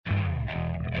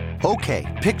Okay,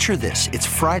 picture this. It's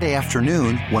Friday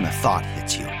afternoon when a thought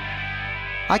hits you.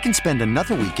 I can spend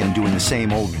another weekend doing the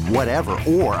same old whatever,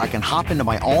 or I can hop into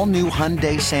my all-new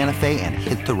Hyundai Santa Fe and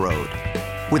hit the road.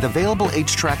 With available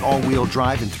H-Track all-wheel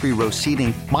drive and 3-row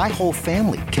seating, my whole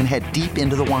family can head deep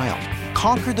into the wild.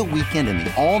 Conquer the weekend in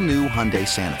the all-new Hyundai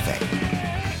Santa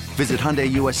Fe. Visit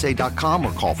HyundaiUSA.com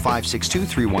or call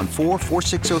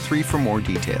 562-314-4603 for more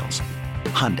details.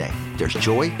 Hyundai, there's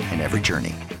joy in every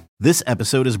journey. This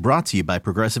episode is brought to you by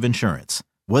Progressive Insurance.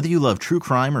 Whether you love true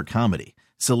crime or comedy,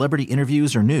 celebrity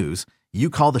interviews or news, you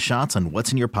call the shots on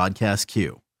what's in your podcast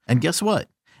queue. And guess what?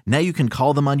 Now you can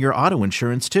call them on your auto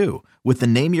insurance too with the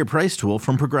Name Your Price tool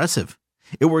from Progressive.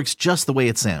 It works just the way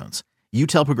it sounds. You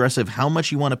tell Progressive how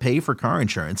much you want to pay for car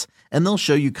insurance, and they'll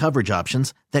show you coverage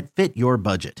options that fit your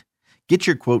budget. Get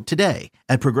your quote today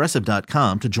at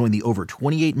Progressive.com to join the over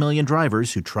 28 million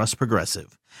drivers who trust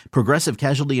Progressive. Progressive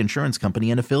Casualty Insurance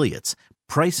Company and Affiliates.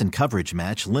 Price and coverage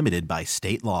match limited by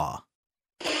state law.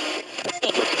 Do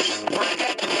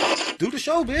the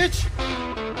show, bitch.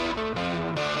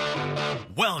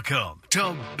 Welcome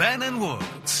to Ben and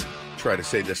Woods. Try to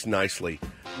say this nicely.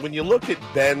 When you look at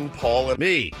Ben, Paul, and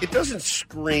me, it doesn't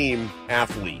scream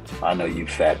athlete. I know you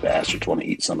fat bastards want to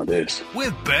eat some of this.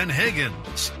 With Ben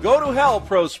Higgins. Go to hell,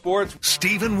 pro sports.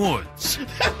 Stephen Woods.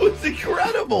 That was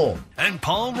incredible. And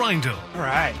Paul Reindl. All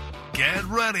right. Get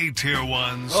ready, tier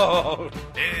ones. Oh.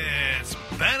 It's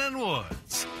Ben and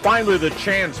Woods. Finally the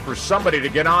chance for somebody to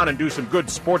get on and do some good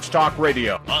sports talk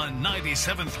radio. On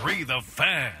 97.3 The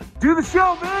Fan. Do the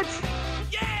show,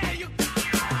 bitch! Yeah, you...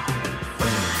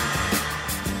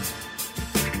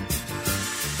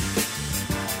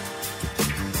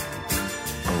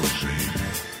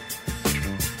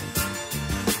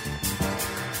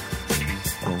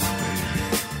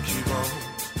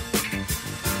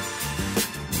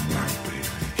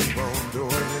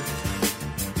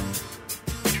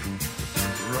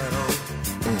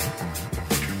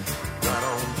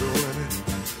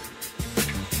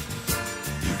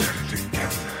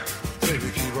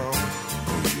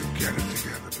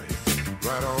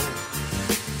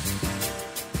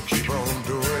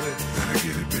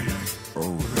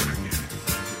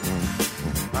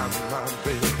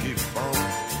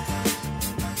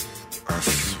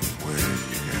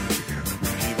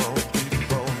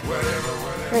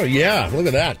 Oh, yeah. Look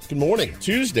at that. Good morning.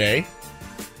 Tuesday.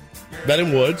 Ben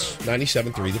and Woods,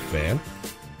 97.3 The Fan.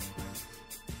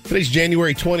 Today's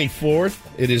January 24th.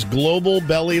 It is Global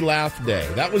Belly Laugh Day.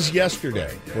 That was yesterday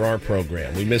for our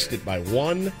program. We missed it by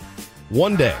one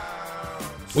day.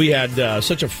 We had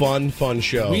such a fun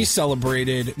show. We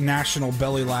celebrated National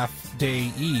Belly Laugh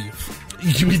Day Eve.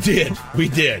 We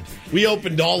did. We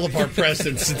opened all of our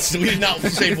presents, and we did not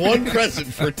save one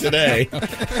present for today.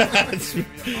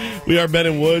 We are Ben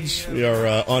and Woods. We are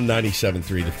on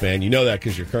 97.3 The Fan. You know that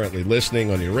because you're currently listening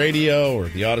on your radio or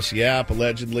the Odyssey app,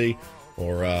 allegedly.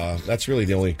 Or that's really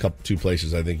the only two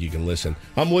places I think you can listen.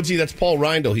 I'm Woodsy. That's Paul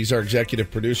Reindl. He's our executive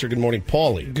producer. Good morning,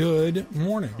 Paulie. Good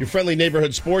morning. Your friendly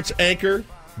neighborhood sports anchor.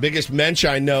 Biggest mensch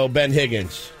I know, Ben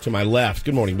Higgins, to my left.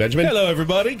 Good morning, Benjamin. Hello,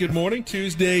 everybody. Good morning.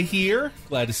 Tuesday here.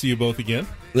 Glad to see you both again.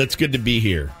 It's good to be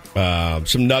here.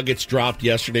 Some nuggets dropped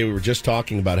yesterday. We were just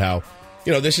talking about how,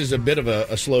 this is a bit of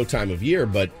a slow time of year,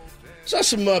 but saw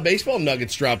some baseball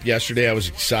nuggets drop yesterday I was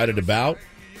excited about.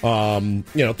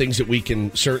 Things that we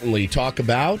can certainly talk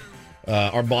about.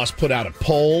 Our boss put out a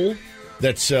poll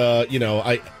that's,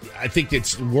 I think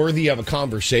it's worthy of a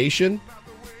conversation.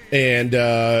 And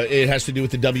it has to do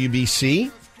with the WBC.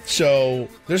 So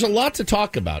there's a lot to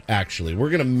talk about, actually. We're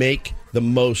going to make the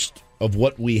most of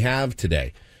what we have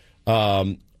today.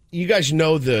 You guys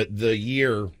know the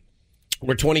year.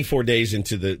 We're 24 days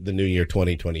into the new year,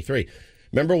 2023.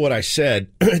 Remember what I said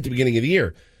at the beginning of the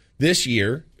year. This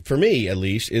year, for me at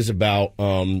least, is about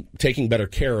taking better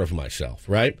care of myself,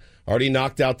 right? Already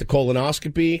knocked out the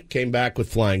colonoscopy, came back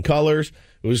with flying colors.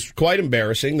 It was quite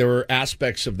embarrassing. There were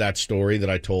aspects of that story that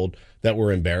I told that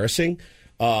were embarrassing.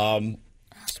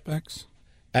 Aspects?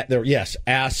 Yes,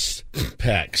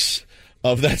 aspects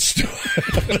of that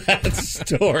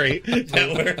story.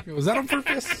 Was that on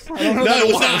purpose? No, it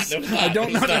was not. I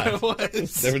don't know that it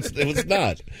was. It was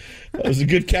not. It was a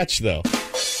good catch, though.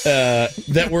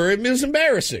 It was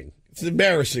embarrassing. It's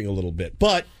embarrassing a little bit,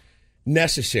 but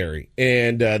necessary.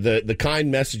 And the kind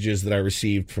messages that I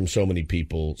received from so many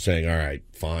people saying, all right,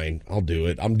 fine, I'll do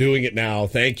it. I'm doing it now.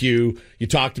 Thank you. You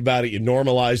talked about it. You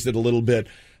normalized it a little bit.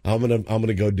 I'm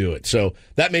gonna go do it. So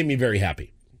that made me very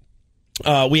happy.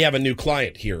 We have a new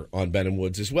client here on Ben and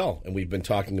Woods as well, and we've been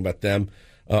talking about them.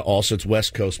 Also, it's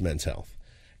West Coast Men's Health.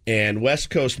 And West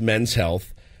Coast Men's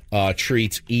Health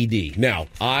treats ED. Now,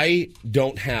 I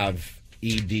don't have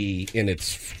ED in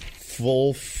its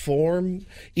full form.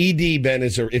 ED, Ben,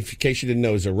 is, in case you didn't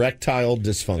know, is erectile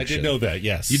dysfunction. I did know that,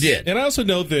 yes. You did. And I also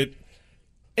know that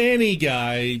any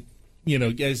guy,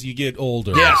 as you get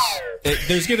older, yes,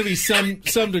 there's going to be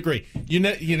some degree.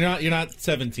 You're not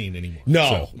 17 anymore.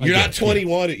 No, so, you're not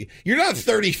 21. You're not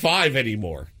 35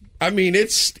 anymore. I mean,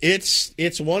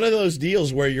 it's one of those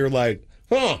deals where you're like,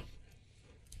 huh.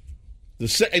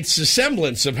 It's a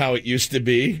semblance of how it used to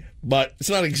be, but it's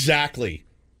not exactly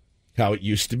how it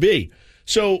used to be.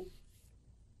 So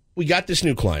we got this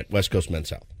new client, West Coast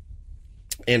Men's Health,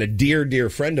 and a dear,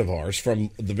 dear friend of ours from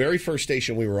the very first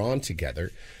station we were on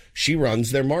together. She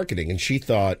runs their marketing, and she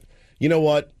thought, you know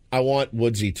what? I want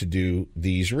Woodsy to do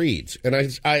these reads. And I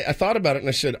thought about it, and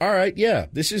I said, all right, yeah,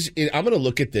 I'm going to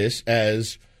look at this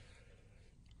as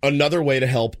another way to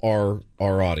help our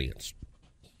audience.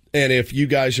 And if you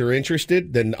guys are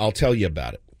interested, then I'll tell you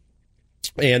about it.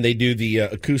 And they do the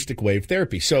acoustic wave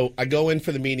therapy. So I go in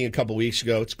for the meeting a couple weeks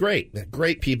ago. It's great.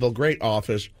 Great people, great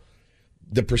office.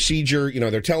 The procedure,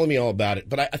 they're telling me all about it.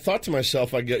 But I thought to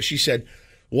myself, she said,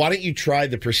 why don't you try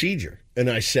the procedure? And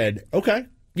I said, okay,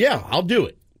 yeah, I'll do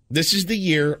it. This is the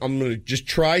year. I'm going to just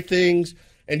try things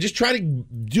and just try to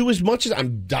do as much as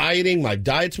I'm dieting. My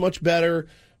diet's much better.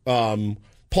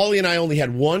 Paulie and I only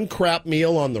had one crap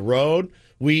meal on the road.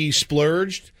 We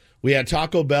splurged. We had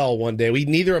Taco Bell one day.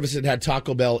 Neither of us had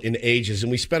Taco Bell in ages,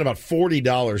 and we spent about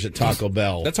 $40 at Taco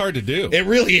Bell. That's hard to do. It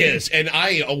really is. And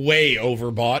I way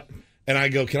overbought. And I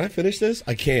go, can I finish this?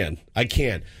 I can.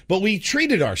 But we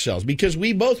treated ourselves because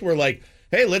we both were like,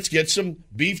 hey, let's get some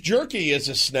beef jerky as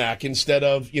a snack instead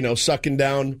of, sucking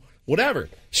down whatever.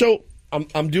 So I'm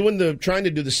trying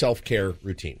to do the self-care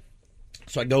routine.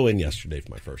 So I go in yesterday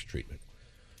for my first treatment.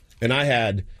 And I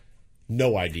had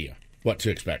no idea what to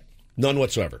expect. None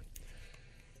whatsoever.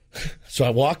 So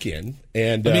I walk in,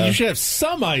 and you should have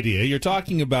some idea. You're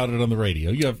talking about it on the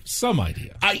radio. You have some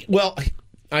idea.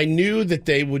 I knew that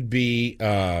they would be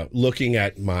looking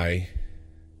at my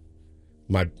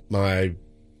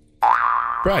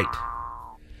right,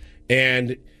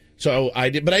 and so I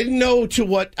did, but I didn't know to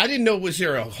what. I didn't know, was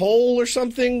there a hole or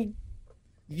something?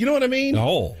 You know what I mean? A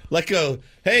hole, like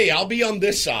hey, I'll be on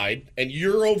this side, and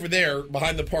you're over there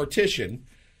behind the partition,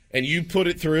 and you put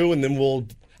it through, and then we'll.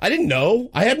 I didn't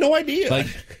know. I had no idea. Like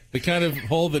the kind of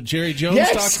hole that Jerry Jones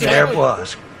talks about? There it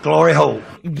was. Glory hole.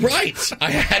 Right.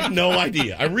 I had no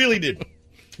idea. I really didn't.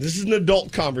 This is an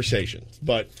adult conversation.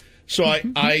 But so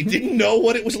I didn't know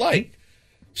what it was like.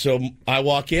 So I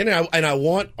walk in, and I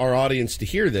want our audience to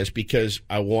hear this because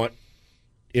I want,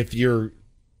 if you're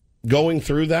going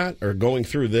through that or going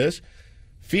through this,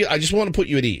 I just want to put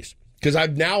you at ease because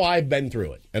I've been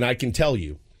through it, and I can tell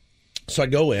you. So I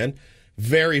go in.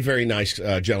 Very, very nice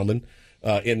gentleman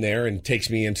in there and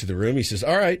takes me into the room. He says,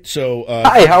 all right, so...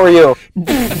 Hi, how are you?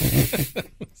 Is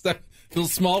that a little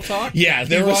small talk? Yeah,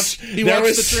 he watched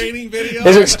the training video.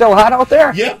 Is it still hot out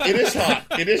there? Yeah, it is hot.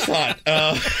 It is hot.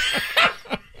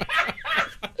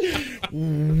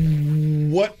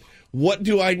 What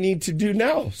do I need to do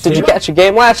now? Did you catch a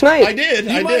game last night? I did.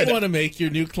 You might want to make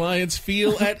your new clients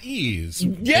feel at ease.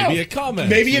 Yeah. Maybe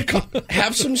a comment.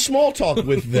 Have some small talk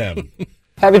with them.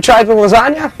 Have you tried the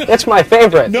lasagna? It's my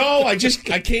favorite. No, I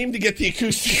came to get the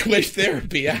acoustic wave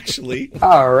therapy, actually.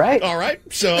 All right.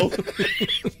 So.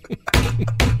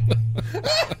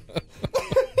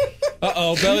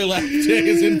 Uh-oh, belly laugh day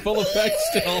is in full effect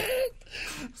still.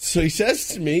 So he says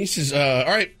to me, all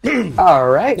right. All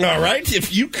right. All right,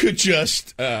 if you could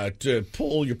just to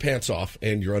pull your pants off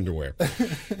and your underwear.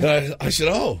 And I said,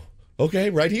 oh, okay,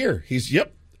 right here.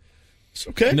 Yep. It's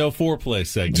okay. No foreplay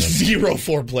segment. Zero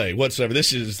foreplay whatsoever.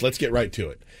 Let's get right to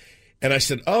it. And I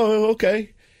said, oh,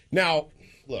 okay. Now,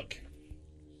 look,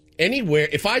 anywhere,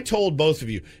 if I told both of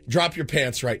you, drop your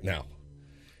pants right now,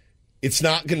 it's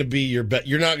not going to be your best.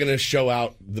 You're not going to show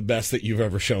out the best that you've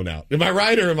ever shown out. Am I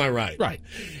right or am I right? Right.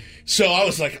 So I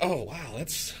was like, oh, wow,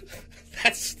 that's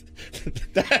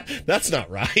not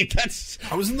right.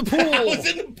 I was in the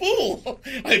pool.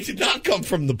 I did not come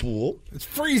from the pool. It's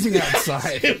freezing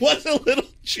outside. It was a little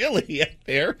chilly out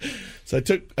there. So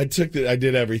I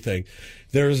did everything.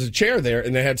 There was a chair there,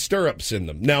 and they had stirrups in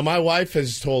them. Now, my wife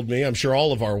has told me, I'm sure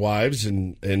all of our wives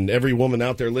and every woman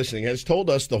out there listening has told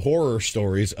us the horror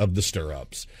stories of the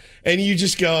stirrups. And you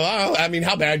just go, oh, I mean,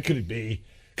 how bad could it be?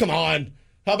 Come on.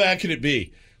 How bad could it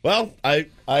be? Well, I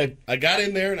got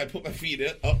in there, and I put my feet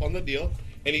up on the deal,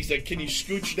 and he said, can you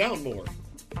scooch down more?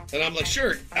 And I'm like,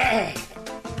 sure.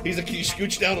 He's like, can you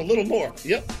scooch down a little more?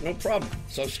 Yep, no problem.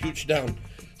 So I scooched down.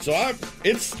 So I'm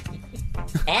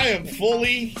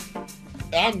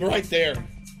right there.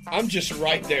 I'm just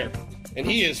right there. And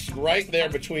he is right there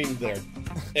between there.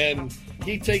 And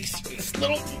he takes this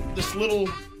little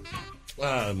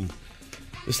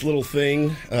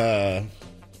thing.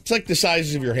 It's like the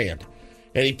size of your hand,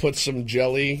 and he puts some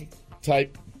jelly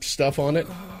type stuff on it.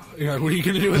 Yeah, what are you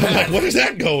going to do with I'm that? like, what is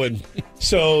that going?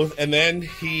 So, and then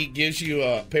he gives you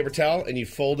a paper towel, and you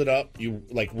fold it up. You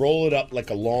like roll it up like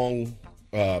a long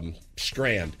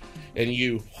strand, and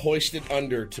you hoist it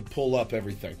under to pull up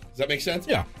everything. Does that make sense?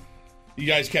 Yeah. You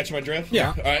guys catch my drift?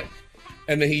 Yeah. All right.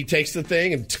 And then he takes the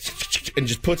thing and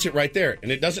just puts it right there,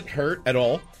 and it doesn't hurt at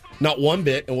all, not one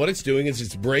bit. And what it's doing is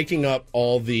it's breaking up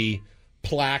all the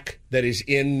plaque that is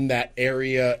in that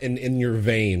area in your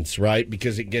veins, right?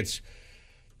 Because it gets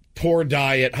poor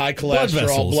diet, high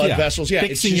cholesterol, blood vessels. Yeah,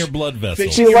 fixing your blood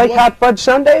vessels. Do you like hot fudge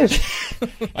sundaes?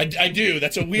 I do.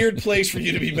 That's a weird place for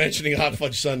you to be mentioning hot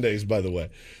fudge sundaes, by the way.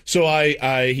 So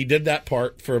he did that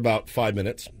part for about 5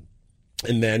 minutes,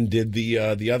 and then did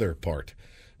the other part,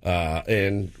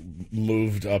 and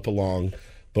moved up along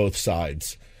both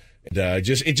sides. And,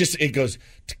 it goes,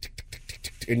 tick, tick, tick, tick, tick,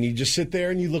 tick, and you just sit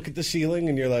there and you look at the ceiling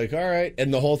and you're like, all right,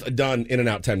 and the whole done, in and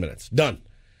out, 10 minutes, done.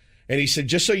 And he said,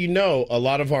 just so you know, a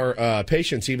lot of our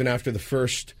patients, even after the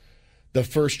first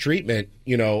treatment,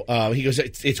 he goes,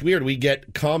 it's weird. We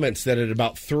get comments that at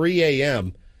about 3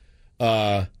 a.m.,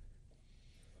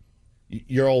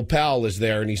 your old pal is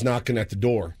there and he's knocking at the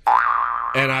door.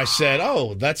 And I said,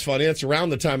 oh, that's funny. That's around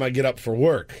the time I get up for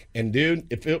work. And, dude,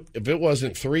 if it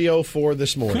wasn't 3:04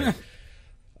 this morning,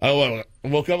 I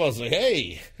woke up, I was like,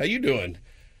 hey, how you doing?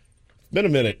 It's been a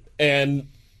minute. And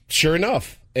sure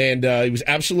enough. And he was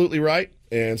absolutely right.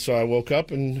 And so I woke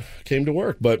up and came to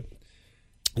work. But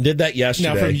did that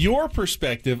yesterday. Now, from your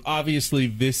perspective, obviously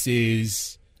this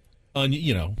is,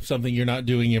 something you're not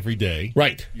doing every day.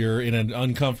 Right. You're in an not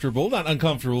uncomfortable,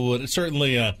 but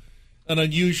certainly an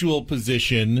unusual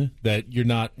position that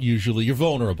you're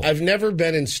vulnerable. I've never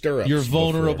been in stirrups. You're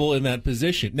vulnerable in that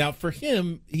position. Now, for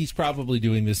him, he's probably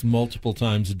doing this multiple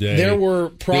times a day. There were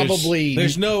probably...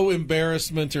 There's no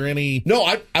embarrassment or I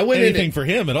went anything for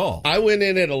him at all. I went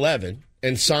in at 11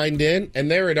 and signed in,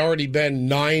 and there had already been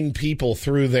 9 people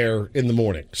through there in the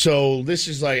morning. So this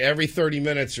is like every 30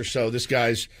 minutes or so, this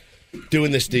guy's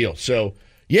doing this deal. So,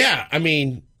 yeah, I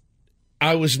mean...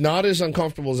 I was not as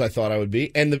uncomfortable as I thought I would be.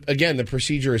 And, the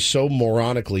procedure is so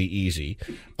moronically easy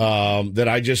that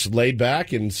I just laid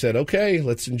back and said, okay,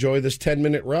 let's enjoy this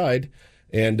 10-minute ride.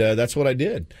 And that's what I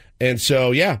did. And so,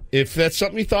 yeah, if that's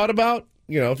something you thought about,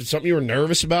 if it's something you were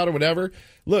nervous about or whatever,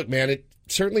 look, man, it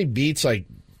certainly beats, like,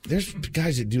 there's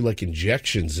guys that do, like,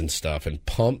 injections and stuff and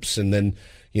pumps. And then,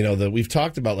 we've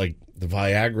talked about, like, the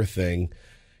Viagra thing.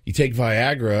 You take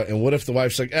Viagra, and what if the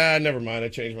wife's like, never mind, I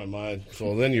changed my mind.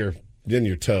 So then you're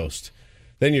toast.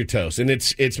 Then you're toast. And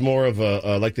it's more of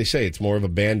a like they say, it's more of a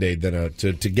Band-Aid than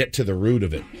to get to the root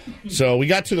of it. So we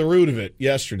got to the root of it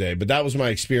yesterday, but that was my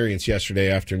experience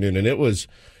yesterday afternoon, and it was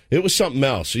something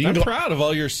else. So I'm proud of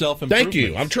all your self-improvements. Thank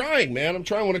you. I'm trying, man.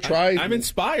 I want to try. I'm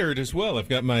inspired as well. I've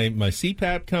got my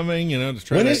CPAP coming, to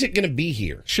try. When is it going to be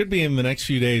here? Should be in the next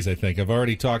few days, I think. I've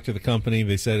already talked to the company.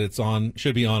 They said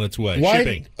should be on its way. Why?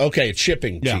 Shipping. Okay, it's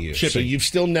shipping to you. Shipping. So you've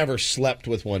still never slept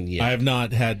with one yet? I have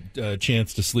not had a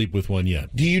chance to sleep with one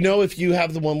yet. Do you know if you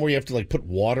have the one where you have to, like, put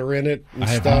water in it and I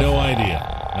have no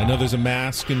idea. I know there's a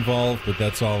mask involved, but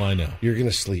that's all I know. You're going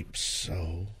to sleep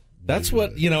so... That's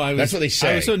what that's what they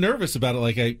say. I was so nervous about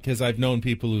it, because I've known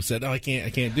people who said, "Oh, I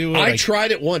can't do it." I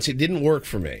tried it once; it didn't work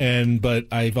for me. But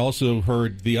I've also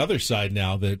heard the other side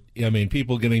now that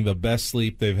people getting the best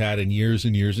sleep they've had in years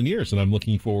and years and years, and I'm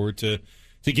looking forward to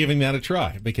giving that a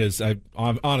try because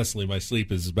I'm honestly my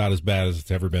sleep is about as bad as it's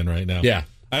ever been right now. Yeah,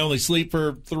 I only sleep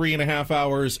for 3.5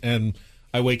 hours, and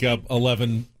I wake up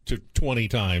 11 to 20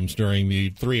 times during the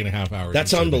 3.5 hours.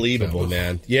 That's unbelievable,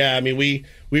 man. Yeah, I mean, we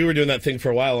were doing that thing for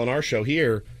a while on our show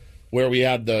here where we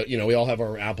had we all have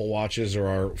our Apple Watches or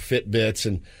our Fitbits,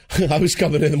 and I was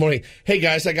coming in the morning, hey,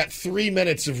 guys, I got 3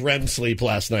 minutes of REM sleep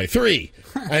last night. 3!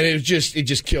 And it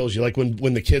just kills you. Like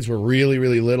when the kids were really,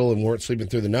 really little and weren't sleeping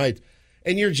through the night,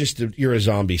 and you're a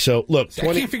zombie. So, look.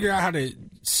 I can't figure out how to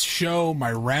show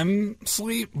my REM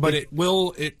sleep, but it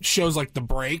shows like the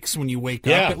breaks when you wake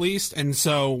up at least. And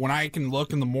so when I can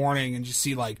look in the morning and just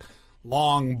see like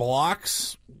long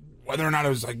blocks, whether or not it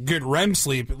was like good REM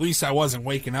sleep, at least I wasn't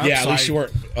waking up. Yeah, at least you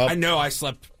weren't up. I know I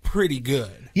slept pretty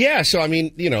good. Yeah, so I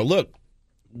mean, look,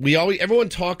 everyone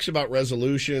talks about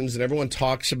resolutions and everyone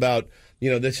talks about,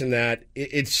 this and that.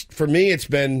 It's for me, it's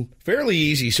been fairly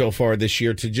easy so far this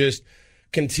year to just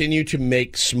continue to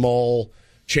make small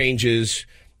changes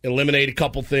eliminate a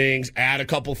couple things, add a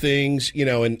couple things,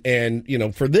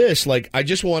 and for this, I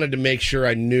just wanted to make sure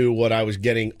I knew what I was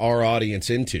getting our audience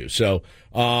into. So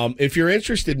if you're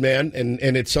interested, man,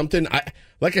 and it's something,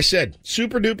 like I said,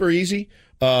 super duper easy,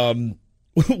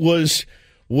 was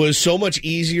so much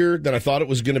easier than I thought it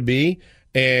was going to be.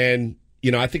 And,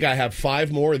 I think I have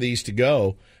 5 more of these to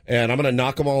go. And I'm going to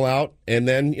knock them all out, and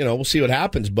then, we'll see what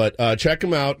happens. But check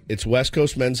them out. It's West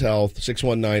Coast Men's Health,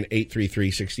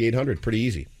 619-833-6800. Pretty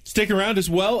easy. Stick around as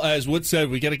well. As Wood said,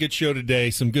 we got a good show today.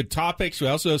 Some good topics. We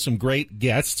also have some great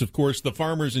guests. Of course, the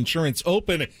Farmers Insurance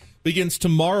Open begins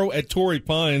tomorrow at Torrey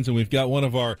Pines, and we've got one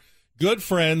of our good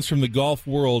friends from the golf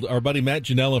world, our buddy Matt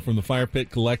Janella from the Fire Pit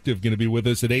Collective, going to be with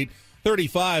us at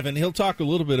 8:35, and he'll talk a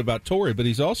little bit about Torrey, but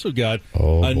he's also got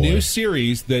a new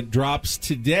series that drops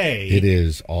today. It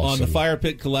is awesome. On the Fire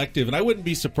Pit Collective, and I wouldn't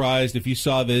be surprised if you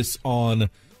saw this on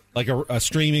a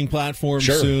streaming platform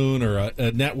soon, or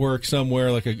a network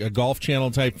somewhere, like a golf channel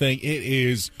type thing. It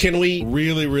is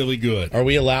really, really good. Are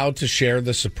we allowed to share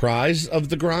the surprise of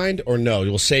the grind, or no?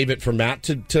 We'll save it for Matt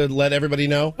to let everybody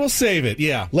know? We'll save it,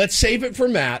 yeah. Let's save it for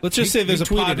Matt. Let's just say there's a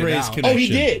Padres connection. Oh, he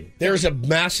did. There's a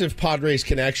massive Padres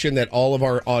connection that all of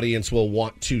our audience will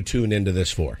want to tune into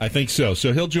this for. I think so.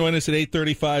 So he'll join us at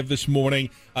 8:35 this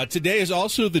morning. Today is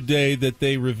also the day that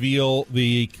they reveal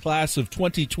the class of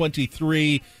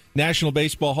 2023 National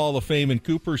Baseball Hall of Fame in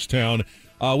Cooperstown.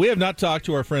 We have not talked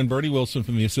to our friend Bernie Wilson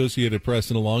from the Associated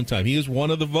Press in a long time. He is one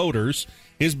of the voters.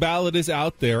 His ballot is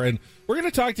out there, and we're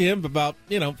going to talk to him about,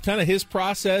 kind of his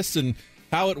process and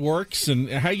how it works and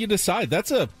how you decide.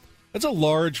 That's a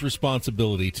large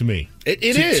responsibility to me. It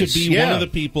is. To be one of the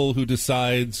people who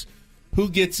decides who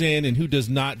gets in and who does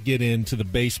not get into the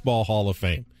Baseball Hall of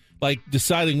Fame. Like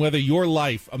deciding whether your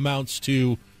life amounts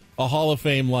to a Hall of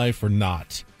Fame life or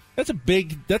not. That's a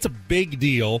big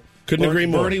deal. Couldn't agree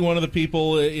more. Bernie, one of the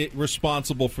people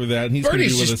responsible for that, and he's going to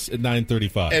be with us at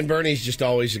 9:35. And Bernie's just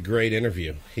always a great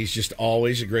interview. He's just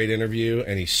always a great interview,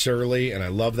 and he's surly, and I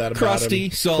love that about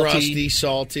him. Crusty,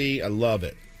 salty. I love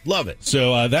it. Love it.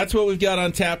 So that's what we've got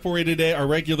on tap for you today. Our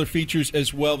regular features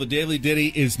as well. The Daily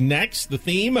Ditty is next. The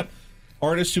theme,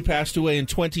 artist who passed away in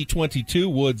 2022.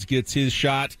 Woods gets his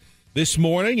shot this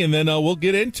morning, and then we'll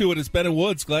get into it. It's Ben and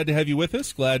Woods. Glad to have you with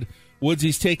us. Glad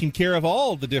Woodsy's taking care of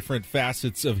all the different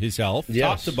facets of his health,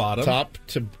 top to bottom. Top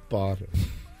to bottom.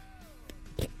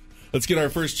 Let's get our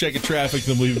first check of traffic,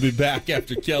 then we'll be back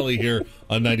after Kelly here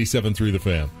on 97.3 The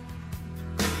Fan.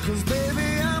 'Cause baby,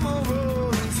 I'm a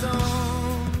rolling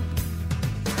stone.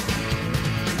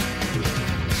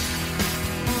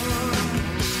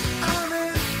 I'm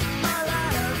in my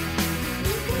life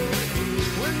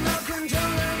with no control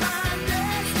of my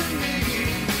destiny.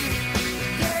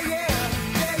 Yeah.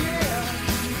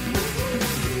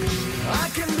 I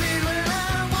can be where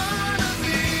I wanna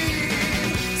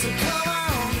be. So come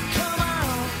on.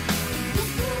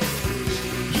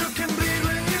 You can be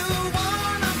when you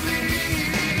wanna be.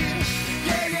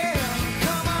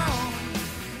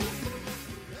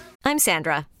 I'm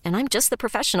Sandra, and I'm just the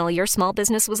professional your small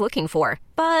business was looking for.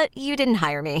 But you didn't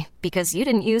hire me because you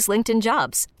didn't use LinkedIn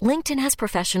Jobs. LinkedIn has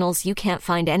professionals you can't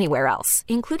find anywhere else,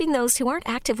 including those who aren't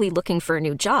actively looking for a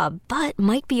new job, but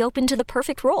might be open to the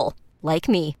perfect role, like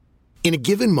me. In a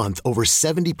given month, over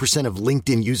 70% of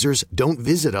LinkedIn users don't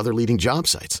visit other leading job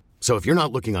sites. So if you're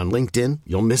not looking on LinkedIn,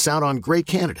 you'll miss out on great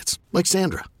candidates like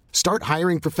Sandra. Start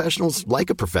hiring professionals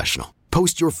like a professional.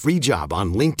 Post your free job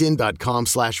on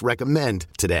linkedin.com/recommend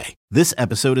today. This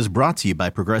episode is brought to you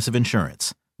by Progressive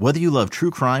Insurance. Whether you love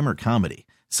true crime or comedy,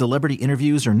 celebrity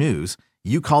interviews or news,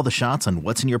 you call the shots on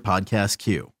what's in your podcast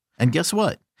queue. And guess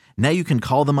what? Now you can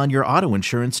call them on your auto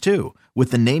insurance too with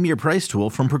the Name Your Price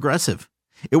tool from Progressive.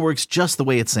 It works just the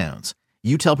way it sounds.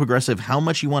 You tell Progressive how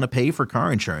much you want to pay for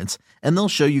car insurance, and they'll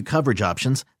show you coverage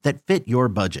options that fit your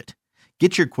budget.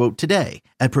 Get your quote today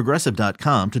at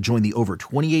Progressive.com to join the over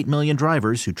 28 million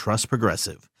drivers who trust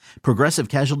Progressive. Progressive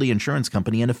Casualty Insurance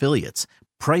Company and Affiliates.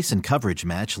 Price and coverage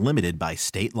match limited by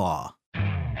state law.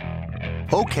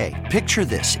 Okay, picture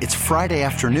this. It's Friday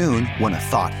afternoon when a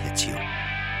thought hits you.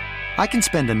 I can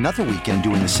spend another weekend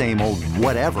doing the same old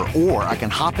whatever, or I can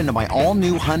hop into my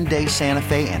all-new Hyundai Santa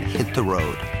Fe and hit the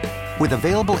road. With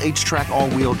available H-Track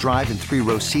all-wheel drive and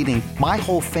 3-row seating, my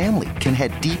whole family can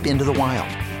head deep into the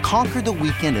wild. Conquer the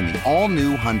weekend in the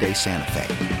all-new Hyundai Santa Fe.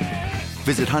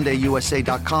 Visit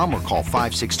HyundaiUSA.com or call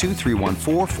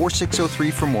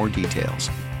 562-314-4603 for more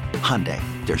details. Hyundai,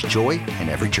 there's joy in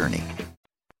every journey.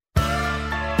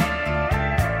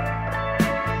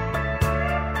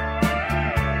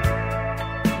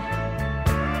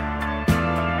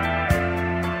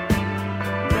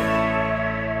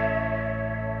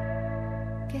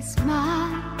 Que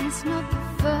smile It's not the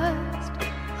first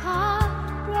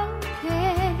heartbroken.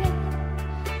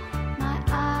 My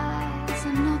eyes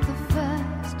are not the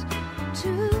first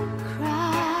to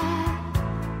cry.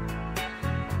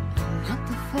 I'm not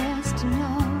the first to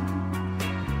know.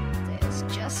 There's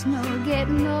just no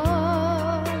getting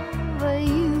over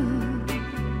you.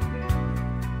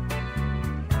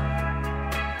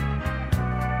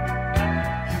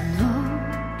 You know,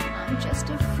 I'm just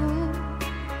a fool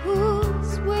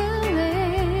who's willing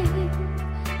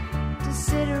to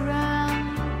sit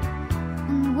around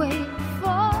and wait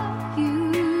for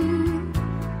you.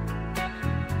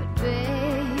 But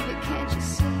baby, can't you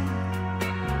see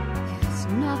there's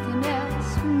nothing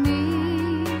else for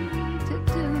me to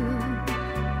do?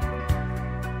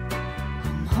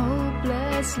 I'm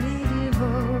hopelessly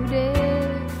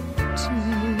devoted to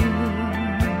you.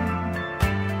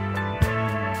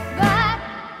 But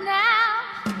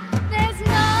now there's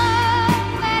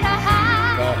nowhere to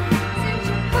hide. Since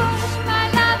you pushed my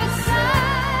love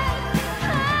aside,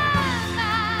 I'm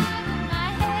out of my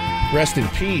head. Rest in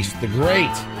peace, the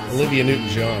great Olivia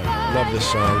Newton-John. Love this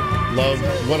song. Love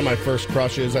one of my first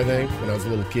crushes, I think, when I was a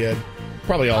little kid.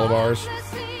 Probably all of ours.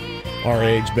 Our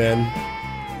age, Ben.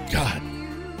 God.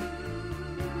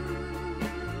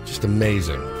 Just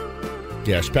amazing.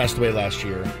 Yeah, she passed away last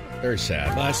year. Very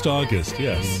sad. Last August,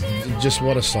 yes. Just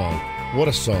what a song. What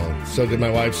a song. So good. My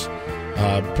wife's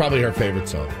probably her favorite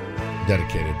song.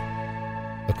 Dedicated.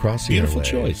 Across the Beautiful Airwaves.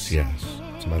 choice. Yes.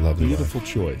 It's my lovely Beautiful wife.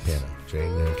 choice. Hannah,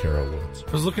 Jane and Carol Woods.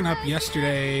 I was looking up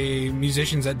yesterday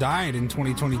musicians that died in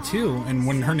 2022, and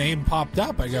when her name popped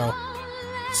up, I go,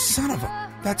 son of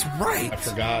a, that's right. I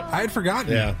forgot. I had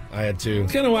forgotten. Yeah, I had to.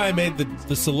 That's kind of why I made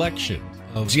the selection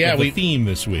of Yeah, the theme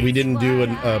this week. We didn't do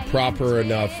a proper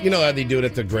enough. You know how they do it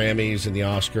at the Grammys and the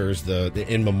Oscars, the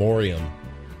in memoriam.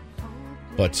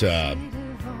 But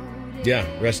yeah,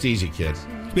 rest easy, kid.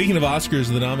 Speaking of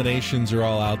Oscars, the nominations are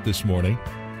all out this morning.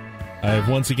 I have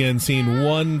once again seen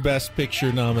one Best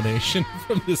Picture nomination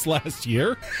from this last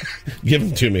year. Give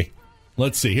them to me.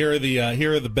 Let's see. Here are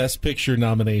the Best Picture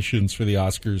nominations for the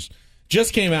Oscars.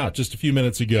 Just came out just a few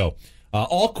minutes ago.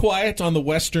 All Quiet on the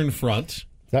Western Front.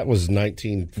 That was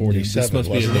 1947. This must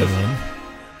be a wasn't new it?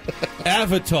 one.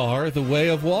 Avatar: The Way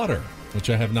of Water, which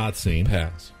I have not seen.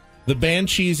 Pass. The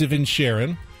Banshees of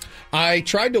Inisherin. I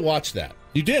tried to watch that.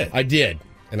 You did? I did.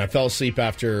 And I fell asleep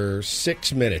after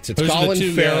 6 minutes. It's Those are the Colin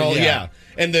two, Farrell. yeah.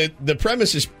 And the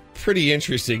premise is pretty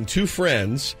interesting. Two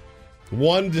friends.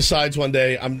 One decides one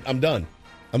day, I'm done.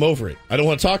 I'm over it. I don't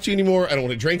want to talk to you anymore. I don't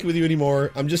want to drink with you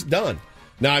anymore. I'm just done.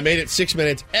 Now, I made it 6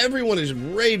 minutes. Everyone is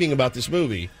raving about this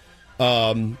movie.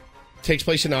 Takes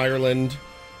place in Ireland.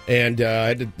 And I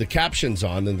had the captions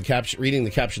on, and reading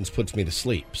the captions puts me to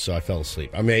sleep. So I fell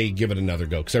asleep. I may give it another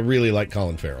go, because I really like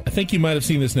Colin Farrell. I think you might have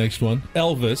seen this next one.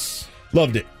 Elvis.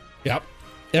 Loved it. Yep.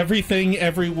 Everything,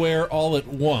 Everywhere, All at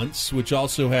Once, which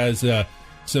also has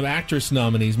some actress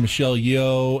nominees. Michelle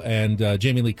Yeoh and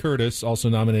Jamie Lee Curtis also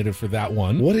nominated for that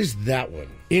one. What is that one?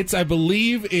 I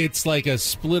believe it's like a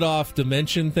split-off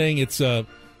dimension thing. It's kind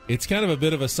of a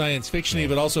bit of a science fiction-y,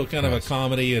 but also kind of a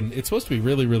comedy, and it's supposed to be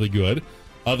really, really good.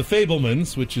 The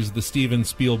Fabelmans, which is the Steven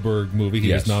Spielberg movie.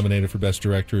 He was nominated for Best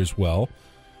Director as well.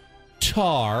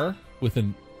 Tar, with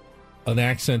an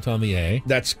accent on the A.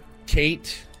 That's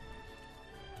Kate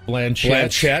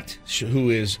Blanchett, who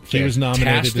is fantastic. She was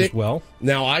nominated as well.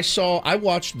 Now, I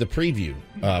watched the preview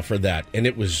for that, and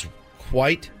it was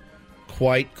quite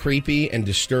creepy and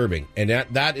disturbing. And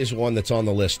that is one that's on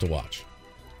the list to watch.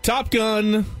 Top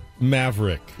Gun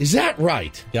Maverick. Is that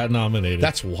right? Got nominated.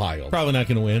 That's wild. Probably not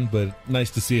going to win, but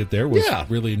nice to see it there. Was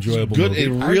really enjoyable. Good, movie. a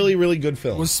really, really good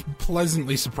film. Was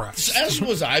pleasantly surprised. As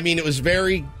was I. I mean, it was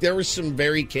there was some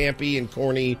very campy and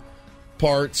corny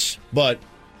parts, but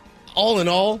all in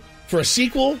all, for a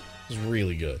sequel, it was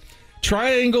really good.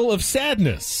 Triangle of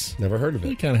Sadness. Never heard of it.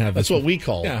 We kind of have That's this what we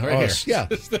call right us. here.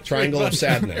 Yeah, Triangle of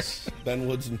Sadness. Ben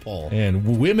Woods and Paul.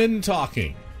 And Women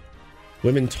Talking.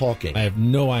 Women Talking. I have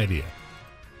no idea.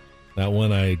 That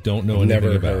one I don't know anything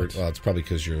Never about. heard. Well, it's probably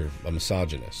because you're a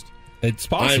misogynist. It's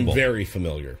possible. I'm very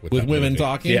familiar with that Women movie.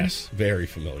 Talking. Yes, very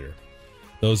familiar.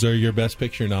 Those are your Best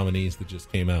Picture nominees that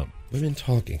just came out. Women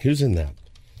Talking. Who's in that?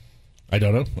 I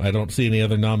don't know. I don't see any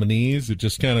other nominees. It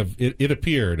just kind of it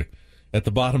appeared at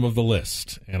the bottom of the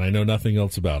list, and I know nothing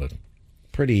else about it.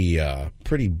 Pretty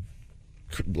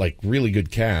like really good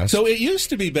cast. So it used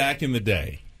to be back in the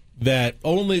day that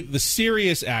only the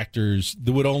serious actors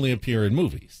would only appear in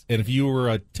movies, and if you were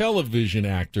a television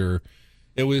actor,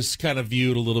 it was kind of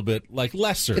viewed a little bit like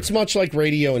lesser. It's much like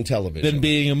radio and television than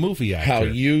being a movie actor. How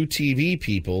you TV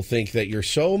people think that you're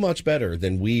so much better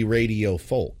than we radio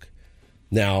folk.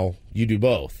 Now, you do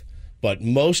both. but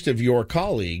most of your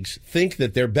colleagues think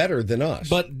that they're better than us.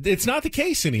 But it's not the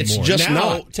case anymore. It's just now,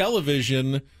 not.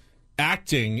 Television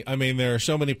acting, I mean, there are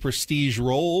so many prestige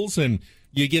roles, and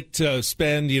you get to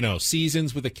spend,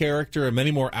 seasons with a character and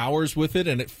many more hours with it,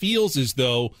 and it feels as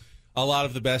though a lot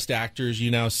of the best actors you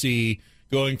now see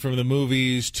going from the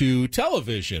movies to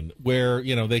television, where,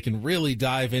 they can really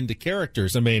dive into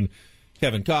characters. I mean,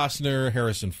 Kevin Costner,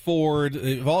 Harrison Ford,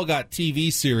 they've all got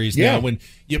TV series now. When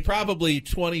you probably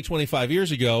 20, 25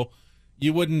 years ago,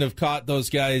 you wouldn't have caught those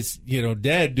guys,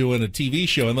 dead doing a TV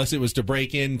show unless it was to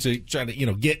break into trying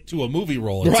to, get to a movie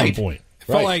role at some point.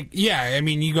 Felt like,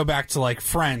 you go back to like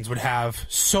Friends would have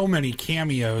so many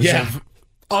cameos of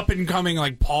up and coming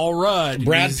like Paul Rudd.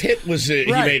 Brad Pitt was he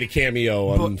made a cameo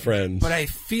on Friends. But I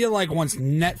feel like once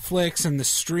Netflix and the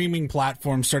streaming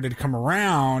platforms started to come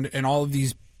around and all of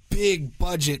these big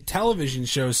budget television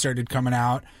shows started coming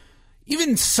out,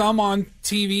 even some on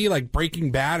TV like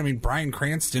Breaking Bad. I mean, Bryan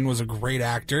Cranston was a great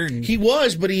actor. And he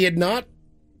was, but he had not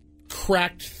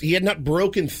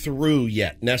broken through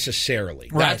yet necessarily.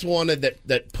 Right. That's one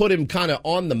that put him kind of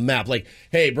on the map. Like,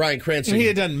 hey, Bryan Cranston. And he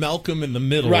had done Malcolm in the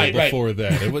Middle before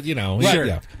that. It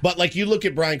was, But like you look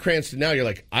at Bryan Cranston now, you're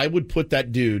like, I would put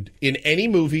that dude in any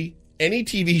movie, any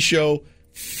TV show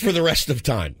for the rest of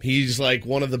time. He's like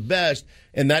one of the best,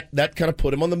 and that kind of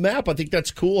put him on the map. I think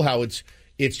that's cool how it's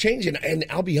changing. And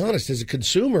I'll be honest, as a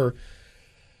consumer,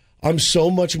 I'm so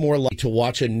much more likely to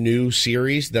watch a new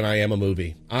series than I am a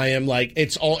movie. I am like,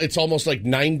 it's almost like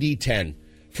 90-10.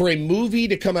 For a movie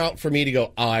to come out for me to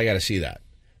go, oh, I got to see that,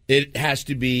 it has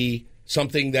to be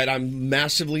something that I'm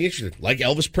massively interested in, like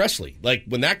Elvis Presley. Like,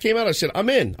 when that came out, I said, I'm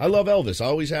in. I love Elvis. I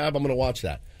always have. I'm going to watch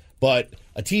that. But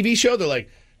a TV show, they're like,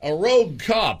 a rogue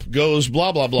cop goes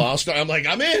blah, blah, blah. I'm like,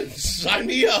 I'm in. Sign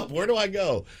me up. Where do I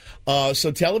go?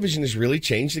 So television has really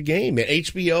changed the game. And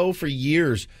HBO for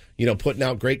years, putting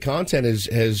out great content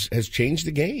has changed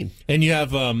the game. And you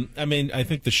have, I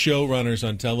think the showrunners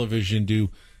on television do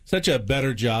such a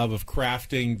better job of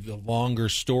crafting the longer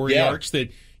story arcs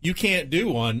that you can't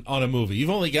do on a movie. You've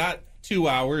only got 2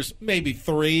 hours, maybe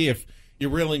 3 if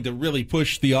you're willing to really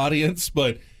push the audience.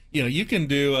 But, you can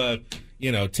do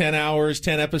 10 hours,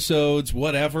 10 episodes,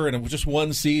 whatever, and just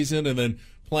one season, and then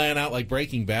plan out like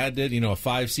Breaking Bad did, a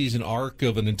 5-season arc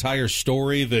of an entire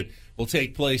story that will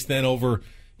take place then over,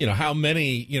 how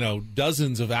many,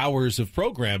 dozens of hours of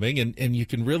programming, and you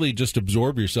can really just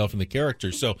absorb yourself in the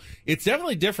character. So it's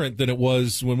definitely different than it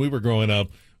was when we were growing up.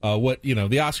 The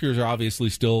Oscars are obviously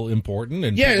still important,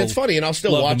 and it's funny, and I'll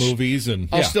still watch the movies, and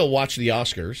I'll still watch the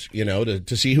Oscars,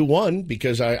 to see who won,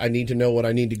 because I need to know what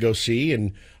I need to go see.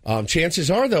 And chances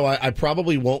are, though, I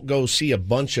probably won't go see a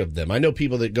bunch of them. I know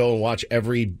people that go and watch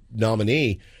every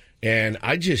nominee, and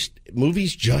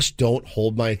movies just don't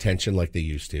hold my attention like they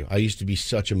used to. I used to be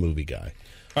such a movie guy.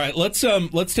 All right, let's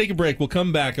take a break. We'll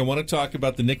come back. I want to talk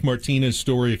about the Nick Martinez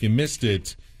story. If you missed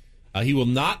it. He will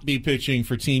not be pitching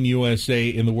for Team USA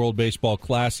in the World Baseball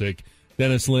Classic.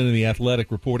 Dennis Lin in The Athletic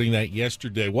reporting that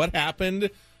yesterday. What happened?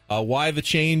 Why the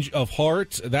change of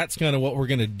heart? That's kind of what we're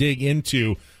going to dig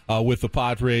into with the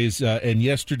Padres and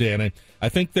yesterday. And I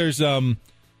think there's some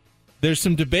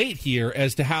debate here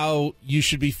as to how you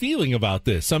should be feeling about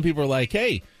this. Some people are like,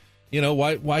 hey,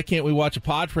 why can't we watch a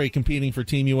Padre competing for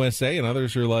Team USA? And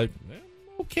others are like,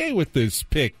 I'm okay with this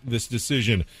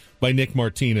decision by Nick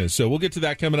Martinez. So we'll get to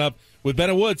that coming up with Ben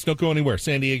and Woods. Don't go anywhere.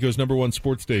 San Diego's #1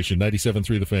 sports station,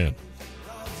 97.3 The Fan.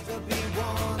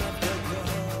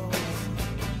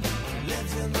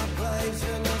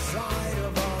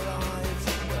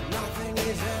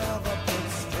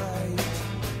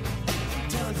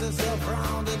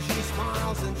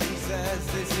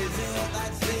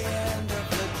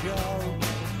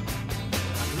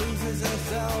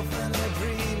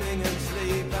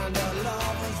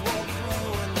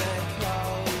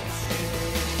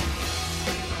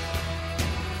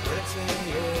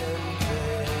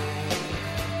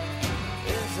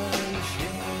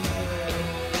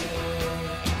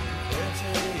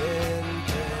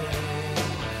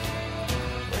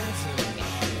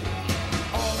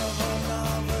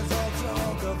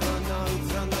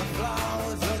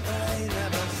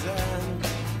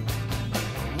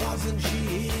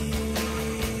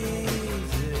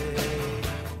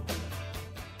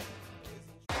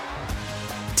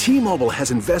 T-Mobile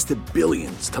has invested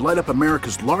billions to light up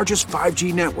America's largest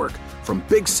 5G network, from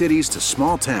big cities to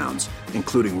small towns,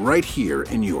 including right here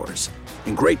in yours.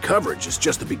 And great coverage is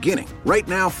just the beginning. Right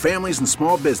now, families and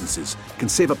small businesses can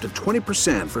save up to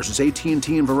 20% versus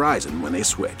AT&T and Verizon when they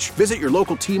switch. Visit your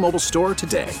local T-Mobile store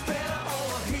today.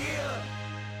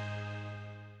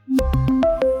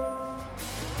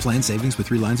 Plan savings with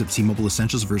 3 lines of T-Mobile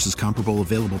Essentials versus comparable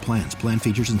available plans. Plan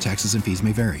features and taxes and fees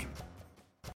may vary.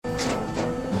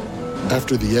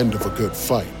 After the end of a good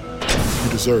fight,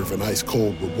 you deserve an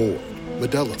ice-cold reward.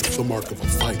 Modelo is the mark of a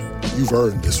fighter. You've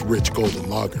earned this rich golden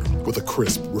lager with a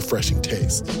crisp, refreshing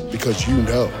taste. Because you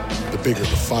know, the bigger the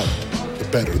fight, the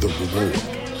better the reward.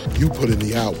 You put in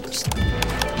the hours,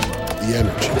 the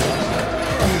energy,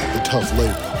 the tough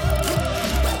labor.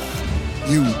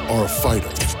 You are a fighter,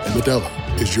 and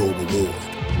Modelo is your reward.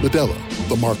 Modelo,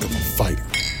 the mark of a fighter.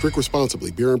 Drink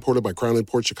responsibly. Beer imported by Crown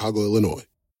Imports, Chicago, Illinois.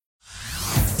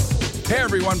 Hey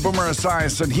everyone, Boomer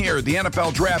Esiason here. The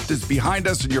NFL Draft is behind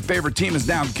us and your favorite team is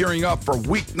now gearing up for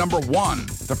week number 1.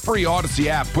 The free Odyssey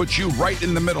app puts you right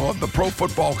in the middle of the pro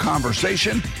football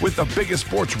conversation with the biggest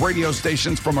sports radio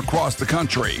stations from across the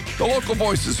country. The local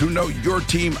voices who know your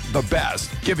team the best,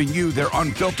 giving you their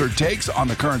unfiltered takes on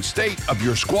the current state of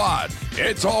your squad.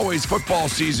 It's always football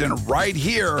season right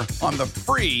here on the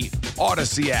free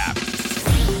Odyssey app.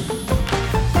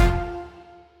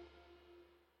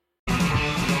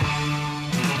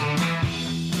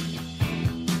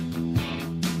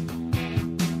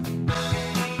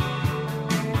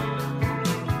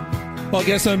 Well,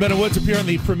 guests on Ben and Woods appear on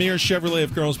the Premier Chevrolet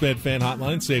of Carlsbad fan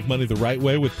hotline. Save money the right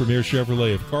way with Premier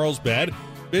Chevrolet of Carlsbad.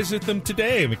 Visit them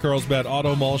today in the Carlsbad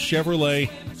Auto Mall. Chevrolet,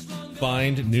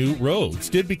 find new roads.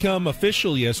 Did become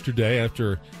official yesterday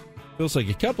after, feels like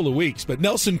a couple of weeks, but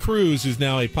Nelson Cruz is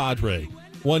now a Padre.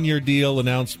 1-year deal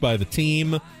announced by the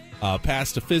team,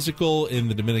 passed a physical in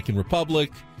the Dominican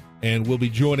Republic, and will be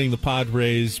joining the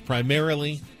Padres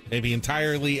primarily, maybe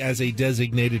entirely, as a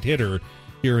designated hitter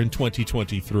here in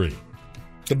 2023.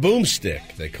 The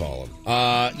boomstick, they call him.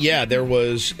 Yeah, there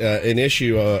was an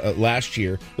issue last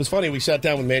year. It was funny. We sat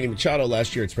down with Manny Machado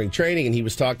last year at spring training, and he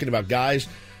was talking about guys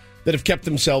that have kept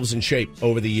themselves in shape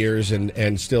over the years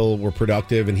and still were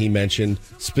productive, and he mentioned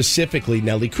specifically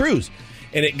Nelly Cruz.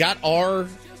 And it got our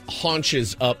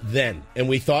haunches up then, and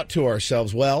we thought to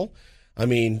ourselves, well, I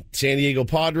mean, San Diego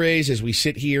Padres, as we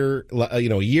sit here, a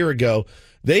year ago,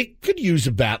 they could use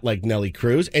a bat like Nelly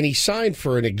Cruz, and he signed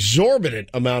for an exorbitant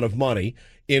amount of money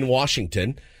in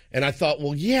Washington. And I thought,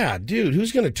 well, yeah, dude,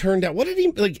 who's going to turn down? What did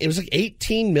he like? It was like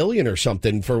 $18 million or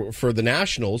something for the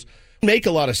Nationals. Make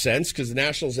a lot of sense because the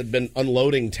Nationals had been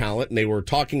unloading talent, and they were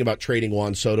talking about trading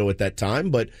Juan Soto at that time.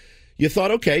 But you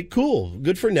thought, okay, cool,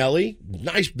 good for Nelly,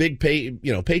 nice big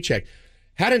paycheck.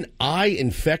 Had an eye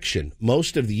infection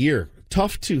most of the year.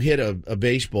 Tough to hit a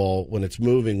baseball when it's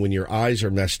moving when your eyes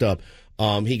are messed up.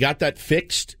 He got that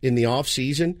fixed in the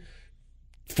offseason.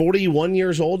 41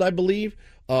 years old, I believe.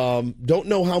 Don't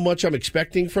know how much I'm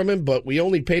expecting from him, but we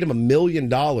only paid him $1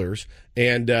 million,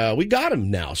 and we got him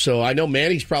now. So I know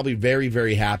Manny's probably very,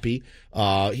 very happy.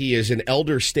 He is an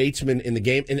elder statesman in the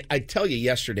game. And I tell you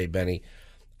yesterday, Benny,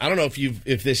 I don't know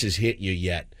if this has hit you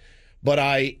yet, but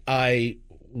I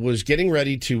was getting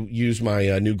ready to use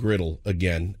my new griddle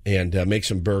again and make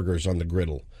some burgers on the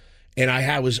griddle. And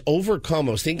I was overcome.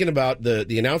 I was thinking about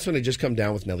the announcement had just come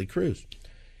down with Nelly Cruz.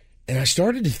 And I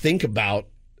started to think about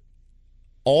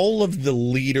all of the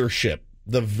leadership,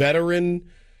 the veteran,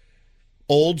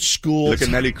 old school. Look at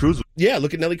Nelly Cruz. Yeah,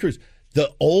 look at Nelly Cruz.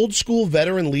 The old school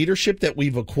veteran leadership that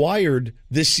we've acquired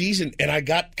this season. And I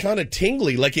got kind of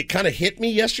tingly. Like it kind of hit me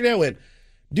yesterday. I went,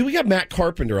 dude, we got Matt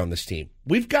Carpenter on this team.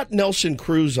 We've got Nelson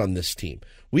Cruz on this team.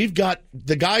 We've got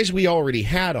the guys we already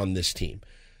had on this team.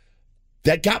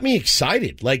 That got me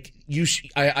excited. Like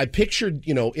I pictured,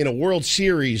 in a World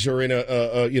Series or in an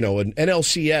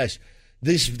NLCS,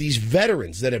 these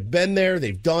veterans that have been there,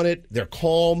 they've done it, they're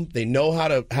calm, they know how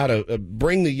to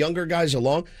bring the younger guys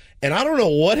along. And I don't know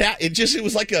what happened. It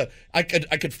was like I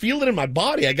could feel it in my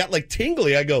body. I got like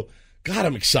tingly. I go, God,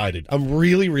 I'm excited. I'm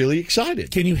really, really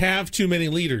excited. Can you have too many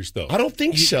leaders though? I don't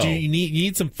think so. You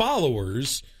need some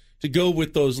followers to go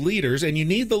with those leaders, and you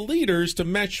need the leaders to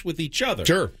mesh with each other.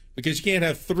 Sure. Because you can't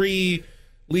have 3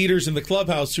 leaders in the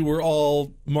clubhouse who are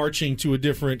all marching to a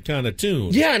different kind of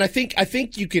tune. Yeah, and I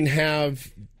think you can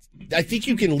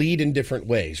lead in different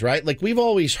ways, right? Like we've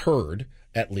always heard,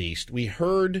 at least, we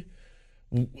heard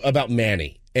about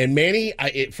Manny. And Manny,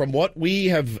 from what we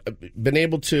have been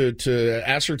able to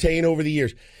ascertain over the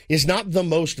years, is not the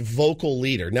most vocal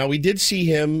leader. Now, we did see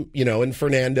him, in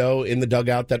Fernando in the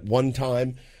dugout that one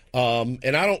time.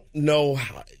 And I don't know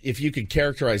if you could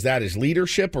characterize that as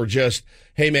leadership or just,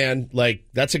 hey, man, like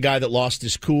that's a guy that lost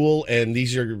his cool and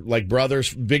these are like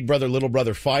brothers, big brother, little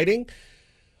brother fighting.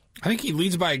 I think he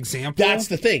leads by example. That's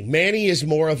the thing. Manny is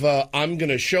more of I'm going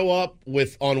to show up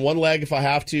on one leg if I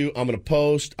have to. I'm going to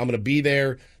post. I'm going to be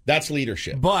there. That's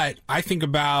leadership. But I think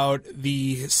about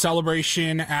the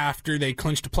celebration after they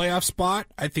clinched a playoff spot.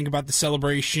 I think about the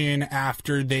celebration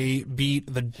after they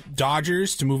beat the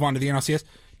Dodgers to move on to the NLCS.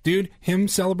 Dude,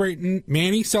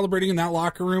 Manny celebrating in that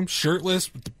locker room,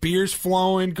 shirtless, with the beers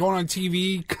flowing, going on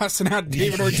TV, cussing out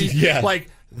David Ortiz. Yeah. Like,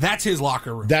 that's his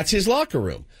locker room. That's his locker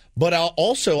room. But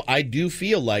I do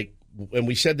feel like, and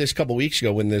we said this a couple weeks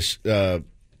ago when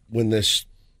this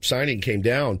signing came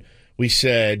down, we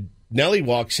said Nelly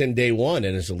walks in day one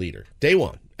and is a leader. Day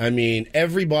one. I mean,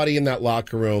 everybody in that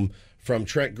locker room, from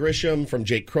Trent Grisham, from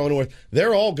Jake Cronenworth,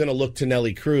 they're all going to look to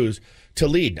Nelly Cruz to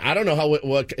lead. I don't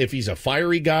know if he's a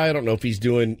fiery guy. I don't know if he's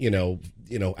doing,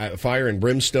 fire and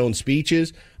brimstone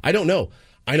speeches. I don't know.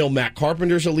 I know Matt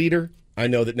Carpenter's a leader. I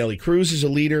know that Nelly Cruz is a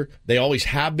leader. They always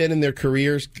have been in their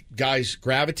careers. Guys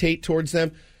gravitate towards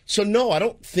them. So, no, I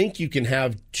don't think you can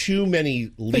have too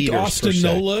many leaders. I think Austin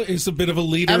Nola is a bit of a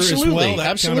leader as well.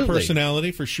 That kind of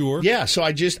personality, for sure. Yeah, so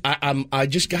I just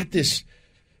got this.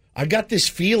 I got this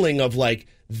feeling of like,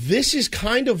 this is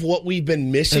kind of what we've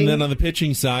been missing. And then on the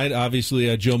pitching side,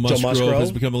 obviously, Joe Musgrove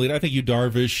has become a leader. I think Yu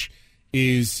Darvish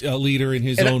is a leader in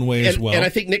his own way as well. And I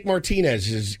think Nick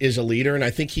Martinez is a leader, and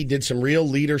I think he did some real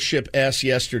leadership-esque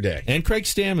yesterday. And Craig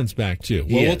Stammen's back, too.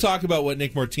 Well, we'll talk about what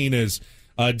Nick Martinez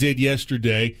did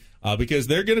yesterday, because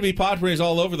they're going to be Padres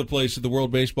all over the place at the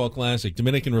World Baseball Classic.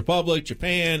 Dominican Republic,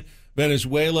 Japan,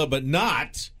 Venezuela, but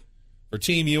not for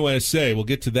Team USA. We'll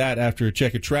get to that after a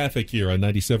check of traffic here on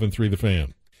 97.3 The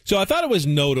Fan. So I thought it was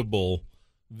notable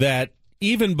that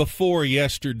even before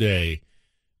yesterday,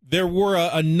 there were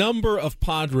a number of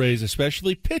Padres,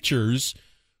 especially pitchers,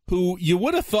 who you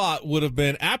would have thought would have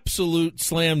been absolute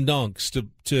slam dunks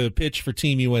to pitch for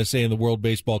Team USA in the World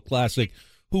Baseball Classic,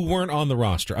 who weren't on the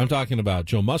roster. I'm talking about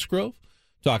Joe Musgrove,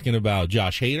 talking about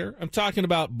Josh Hader, I'm talking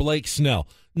about Blake Snell.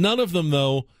 None of them,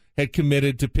 though, had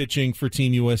committed to pitching for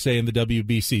Team USA in the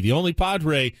WBC. The only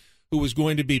Padre who was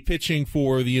going to be pitching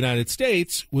for the United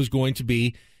States was going to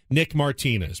be Nick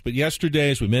Martinez. But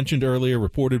yesterday, as we mentioned earlier,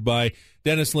 reported by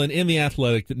Dennis Lin in The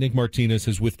Athletic, that Nick Martinez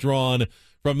has withdrawn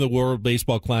from the World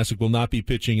Baseball Classic, will not be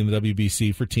pitching in the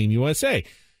WBC for Team USA.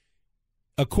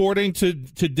 According to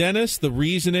Dennis, the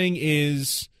reasoning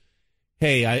is,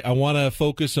 hey, I want to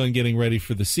focus on getting ready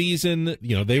for the season.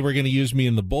 They were going to use me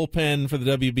in the bullpen for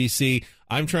the WBC.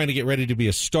 I'm trying to get ready to be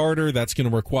a starter. That's going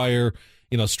to require,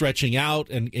 stretching out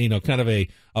and, kind of a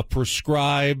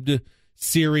prescribed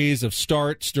series of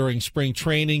starts during spring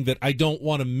training that I don't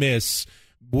want to miss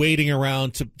waiting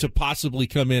around to possibly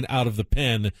come in out of the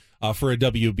pen for a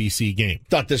WBC game.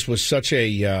 Thought this was such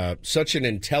an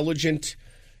intelligent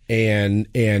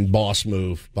and boss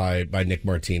move by Nick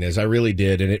Martinez. I really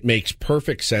did, and it makes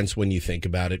perfect sense when you think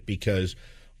about it, because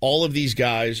all of these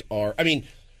guys are,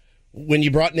 when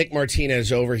you brought Nick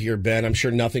Martinez over here, Ben, I'm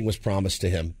sure nothing was promised to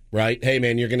him, right? Hey,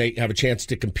 man, you're going to have a chance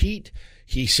to compete.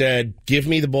 He said, give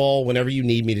me the ball whenever you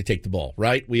need me to take the ball,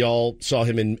 right? We all saw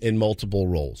him in multiple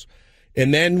roles.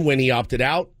 And then when he opted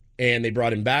out and they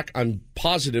brought him back, I'm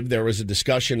positive there was a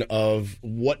discussion of,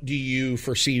 what do you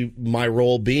foresee my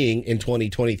role being in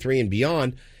 2023 and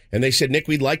beyond? And they said, Nick,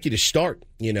 we'd like you to start,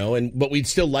 but we'd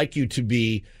still like you to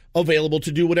be available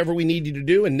to do whatever we need you to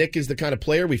do. And Nick is the kind of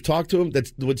player, we've talked to him,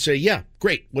 that would say, yeah,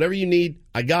 great, whatever you need,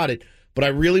 I got it, but I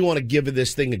really want to give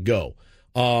this thing a go.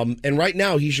 And right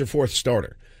now, he's your fourth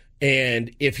starter.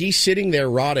 And if he's sitting there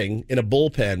rotting in a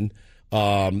bullpen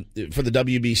for the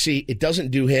WBC, it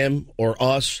doesn't do him or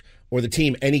us or the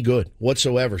team any good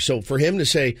whatsoever. So for him to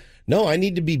say, no, I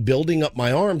need to be building up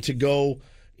my arm to go,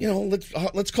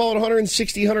 let's call it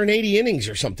 160, 180 innings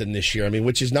or something this year,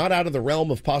 which is not out of the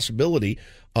realm of possibility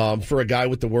for a guy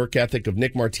with the work ethic of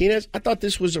Nick Martinez. I thought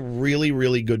this was a really,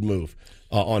 really good move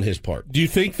on his part. Do you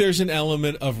think there's an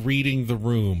element of reading the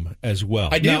room as well?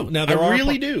 I do. Now I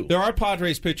really do. There are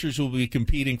Padres pitchers who will be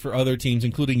competing for other teams,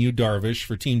 including Yu Darvish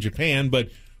for Team Japan, but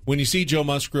when you see Joe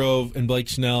Musgrove and Blake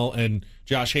Snell and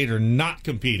Josh Hader not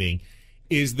competing,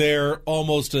 is there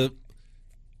almost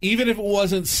even if it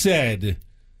wasn't said,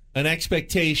 an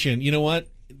expectation, you know what,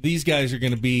 these guys are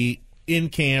going to be in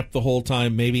camp the whole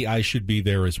time, maybe I should be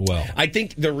there as well? I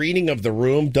think the reading of the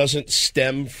room doesn't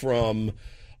stem from,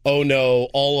 oh no,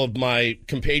 all of my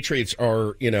compatriots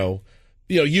are,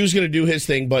 Yu's going to do his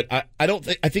thing, but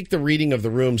I think the reading of the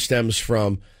room stems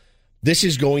from, this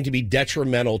is going to be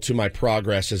detrimental to my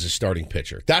progress as a starting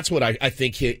pitcher. That's what I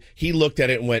think he looked at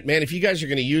it and went, man, if you guys are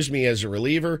going to use me as a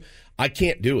reliever, I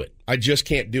can't do it. I just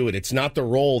can't do it. It's not the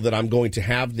role that I'm going to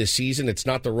have this season. It's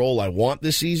not the role I want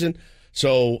this season.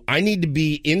 So I need to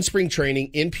be in spring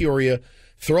training in Peoria,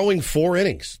 throwing 4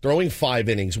 innings, throwing 5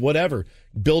 innings, whatever,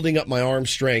 building up my arm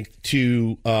strength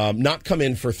to not come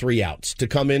in for 3 outs, to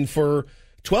come in for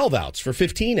 12 outs for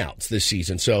 15 outs this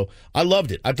season. So I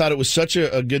loved it. I thought it was such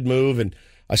a good move, and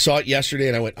I saw it yesterday,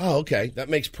 and I went, oh, okay, that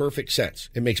makes perfect sense.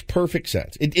 It makes perfect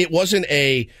sense. It wasn't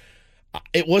a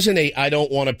I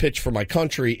don't want to pitch for my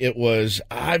country. It was,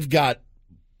 I've got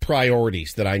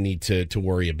priorities that I need to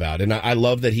worry about. And I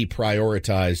love that he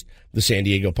prioritized the San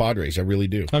Diego Padres. I really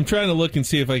do. I'm trying to look and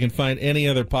see if I can find any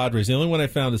other Padres. The only one I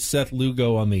found is Seth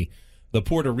Lugo on the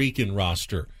Puerto Rican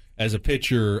roster as a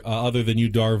pitcher, other than Yu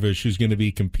Darvish, who's going to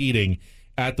be competing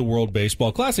at the World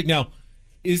Baseball Classic. Now,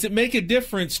 does it make a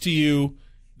difference to you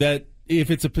that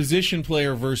if it's a position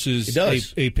player versus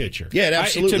a pitcher? Yeah, it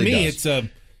absolutely to me, does.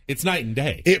 It's night and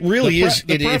day. It really is.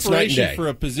 The It's night and preparation day. for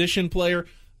a position player,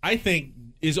 I think,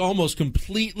 is almost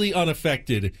completely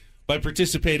unaffected by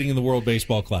participating in the World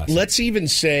Baseball Classic. Let's even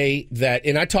say that,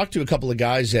 and I talked to a couple of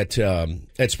guys at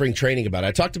spring training about it.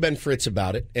 I talked to Ben Fritz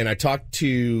about it, and I talked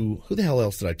to, who the hell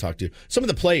else did I talk to? Some of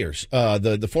the players,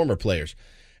 the former players.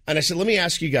 And I said, let me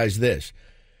ask you guys this.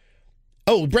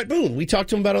 Oh, Brett Boone, we talked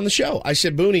to him about it on the show. I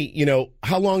said, Booney,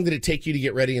 how long did it take you to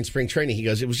get ready in spring training? He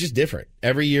goes, it was just different.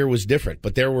 Every year was different.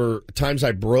 But there were times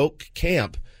I broke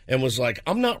camp and was like,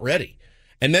 I'm not ready.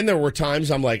 And then there were times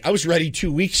I'm like, I was ready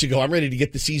 2 weeks ago. I'm ready to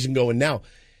get the season going now.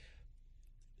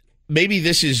 Maybe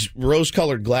this is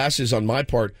rose-colored glasses on my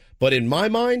part, but in my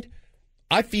mind,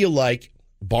 I feel like,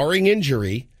 barring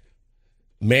injury,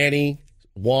 Manny,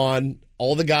 Juan,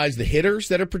 all the guys, the hitters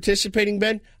that are participating,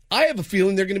 Ben, I have a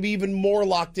feeling they're going to be even more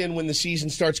locked in when the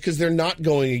season starts because they're not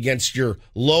going against your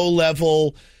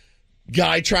low-level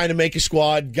guy trying to make a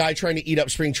squad, guy trying to eat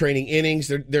up spring training innings.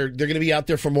 They're going to be out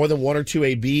there for more than one or two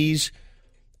ABs.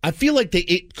 I feel like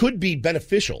it could be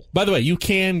beneficial. By the way, you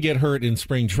can get hurt in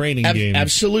spring training games,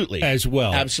 absolutely, as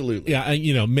well. Absolutely,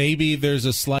 yeah. Maybe there's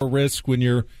a slight risk when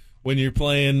you're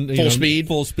playing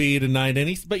full speed and 9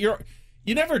 innings, but you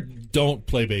never don't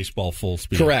play baseball full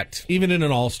speed. Correct. Even in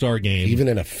an all-star game, even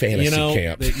in a fantasy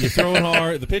camp, you're throwing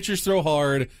hard. The pitchers throw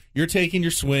hard. You're taking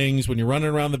your swings when you're running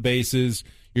around the bases.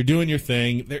 You're doing your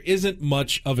thing. There isn't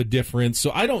much of a difference, so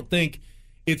I don't think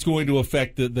it's going to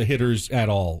affect the hitters at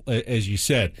all, as you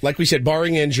said. Like we said,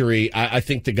 barring injury, I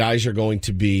think the guys are going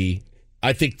to be.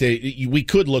 I think we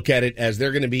could look at it as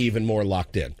they're going to be even more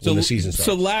locked in when the season starts.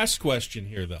 So last question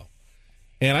here, though.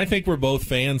 And I think we're both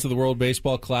fans of the World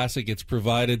Baseball Classic. It's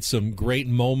provided some great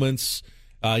moments,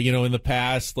 in the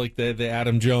past, like the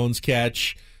Adam Jones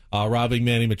catch, robbing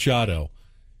Manny Machado.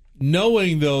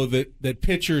 Knowing, though, that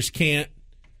pitchers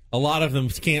a lot of them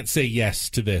can't say yes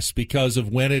to this because of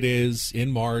when it is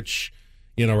in March,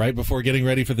 right before getting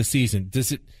ready for the season.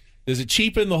 Does it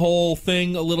cheapen the whole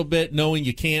thing a little bit, knowing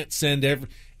you can't send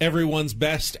everyone's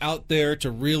best out there to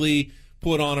really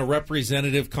put on a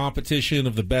representative competition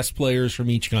of the best players from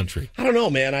each country? I don't know,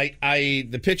 man.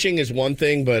 The pitching is one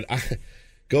thing, but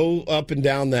go up and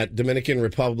down that Dominican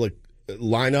Republic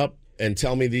lineup and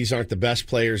tell me these aren't the best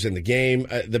players in the game.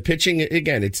 The pitching,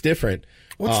 again, it's different.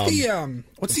 What's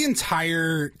the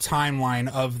entire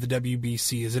timeline of the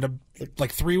WBC? Is it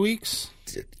like 3 weeks?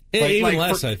 Even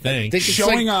less, I think.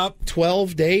 Showing up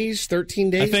 12 days,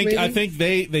 13 days. I think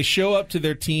they show up to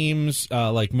their teams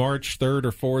like March 3rd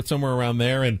or 4th, somewhere around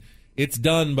there, and it's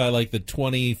done by like the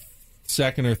 22nd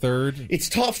or 3rd. It's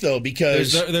tough though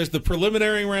because there's the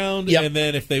preliminary round, and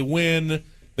then if they win,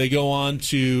 they go on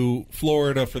to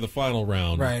Florida for the final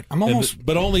round. Right.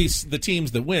 But only the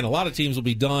teams that win. A lot of teams will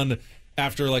be done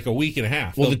after like a week and a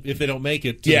half if they don't make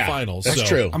it to the finals. That's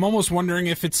true. I'm almost wondering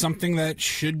if it's something that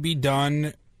should be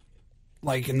done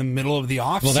like in the middle of the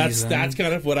off season. Well, that's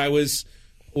kind of what I was.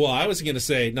 Well, I was going to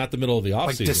say not the middle of the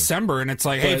off season, like December, and it's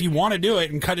like, hey, if you want to do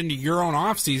it and cut into your own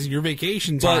off season, your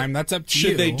vacation time, that's up to you.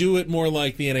 Should they do it more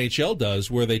like the NHL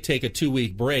does, where they take a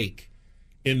 2-week break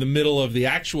in the middle of the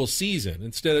actual season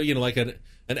instead of like an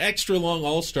extra long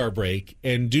All-Star break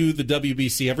and do the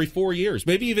WBC every 4 years,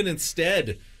 maybe even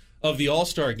instead of the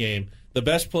All-Star game? The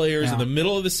best players in the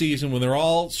middle of the season, when they're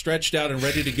all stretched out and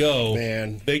ready to go,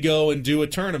 they go and do a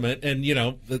tournament, and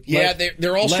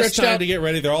they're all less stretched time out to get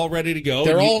ready. They're all ready to go.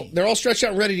 They're all stretched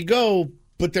out and ready to go.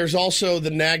 But there's also the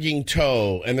nagging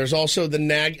toe, and there's also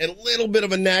a little bit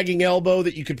of a nagging elbow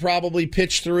that you could probably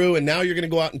pitch through. And now you're going to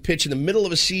go out and pitch in the middle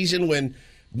of a season when,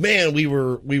 man,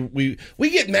 we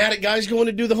get mad at guys going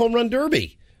to do the home run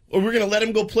derby, or we're going to let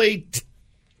them go play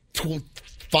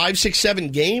 5, 6, 7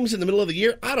 games in the middle of the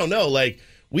year. I don't know. Like,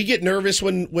 we get nervous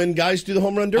when guys do the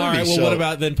home run derby. All right, well, what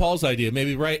about then Paul's idea?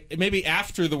 Maybe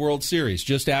after the World Series,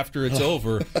 just after it's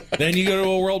over, then you go to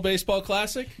a World Baseball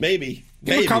Classic? Maybe.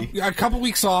 A couple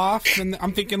weeks off, and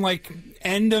I'm thinking like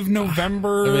end of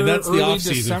November. I mean, that's the off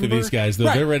December. season for these guys, though.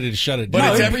 Right. They're ready to shut it down.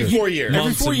 But it's every 4 years.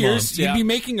 Every 4 years, you'd be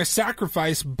making a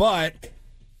sacrifice, but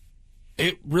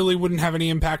it really wouldn't have any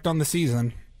impact on the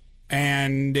season.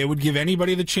 And it would give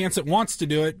anybody the chance that wants to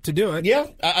do it. Yeah,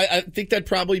 I think that'd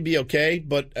probably be okay.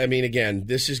 But, I mean, again,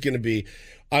 this is going to be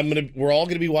we're all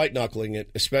going to be white-knuckling it,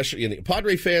 especially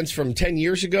Padre fans from 10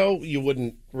 years ago, you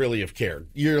wouldn't really have cared.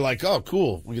 You're like, oh,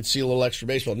 cool, we could see a little extra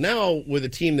baseball. Now, with a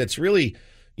team that's really,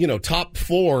 top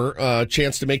 4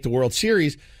 chance to make the World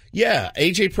Series, yeah,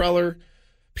 A.J. Preller,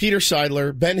 Peter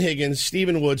Seidler, Ben Higgins,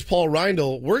 Steven Woods, Paul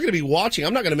Reindl, we're going to be watching.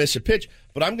 I'm not going to miss a pitch,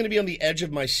 but I'm going to be on the edge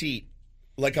of my seat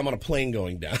like I'm on a plane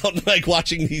going down, like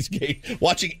watching these games,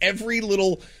 watching every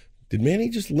little... Did Manny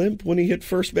just limp when he hit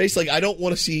first base? Like, I don't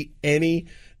want to see any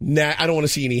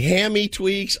hammy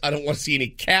tweaks. I don't want to see any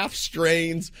calf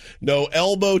strains, no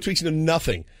elbow tweaks, no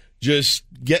nothing. Just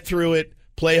get through it,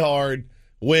 play hard,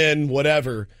 win,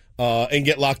 whatever, and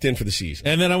get locked in for the season.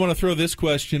 And then I want to throw this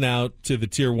question out to the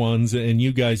Tier 1s and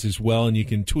you guys as well, and you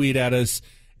can tweet at us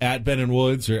at Ben and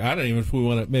Woods, or I don't even know if we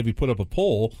want to maybe put up a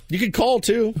poll. You can call,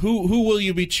 too. Who will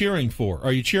you be cheering for?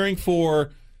 Are you cheering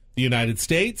for the United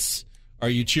States? Are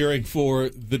you cheering for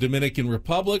the Dominican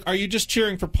Republic? Are you just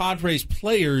cheering for Padres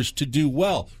players to do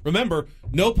well? Remember,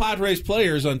 no Padres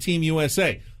players on Team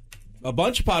USA. A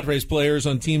bunch of Padres players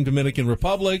on Team Dominican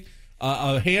Republic,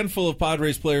 a handful of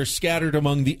Padres players scattered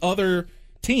among the other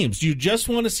teams. Do you just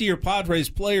want to see your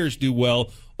Padres players do well,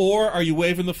 or are you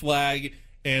waving the flag,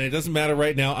 and it doesn't matter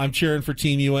right now, I'm cheering for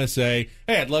Team USA.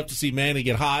 Hey, I'd love to see Manny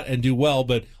get hot and do well,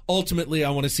 but ultimately I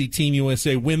want to see Team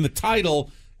USA win the title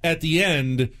at the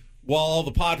end, while all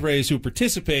the Padres who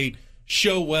participate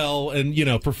show well and,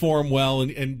 perform well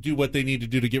and do what they need to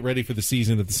do to get ready for the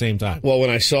season at the same time. Well,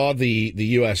 when I saw the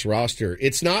U.S. roster,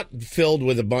 it's not filled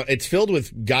with it's filled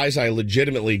with guys I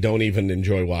legitimately don't even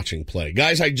enjoy watching play.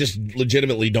 Guys I just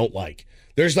legitimately don't like.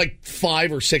 There's like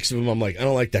 5 or 6 of them I'm like, I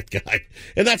don't like that guy.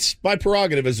 And that's my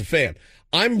prerogative as a fan.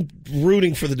 I'm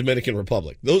rooting for the Dominican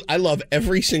Republic. I love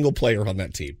every single player on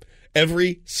that team.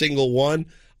 Every single one.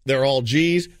 They're all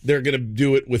G's. They're going to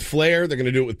do it with flair. They're going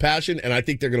to do it with passion, and I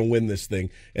think they're going to win this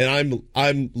thing. And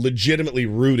I'm legitimately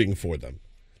rooting for them.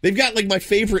 They've got like my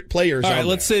favorite players. All right,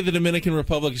 let's say the Dominican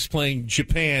Republic is playing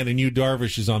Japan, and Yu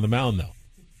Darvish is on the mound, though.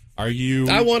 Are you?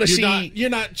 I want to see. You're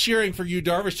not cheering for Yu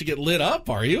Darvish to get lit up,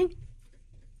 are you?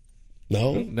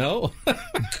 No.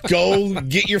 Go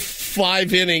get your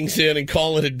 5 innings in and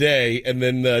call it a day, and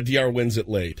then DR wins it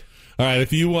late. All right,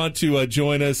 if you want to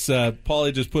join us,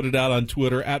 Paulie just put it out on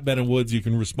Twitter, at Ben and Woods. You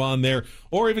can respond there,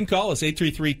 or even call us,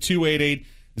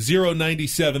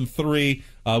 833-288-0973.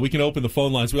 We can open the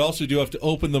phone lines. We also do have to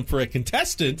open them for a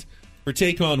contestant for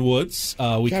Take on Woods.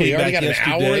 We came back got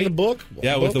yesterday. An hour in the book?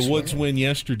 Yeah, with the Woods win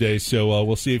yesterday, so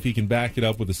we'll see if he can back it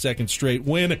up with a second straight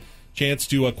win. Chance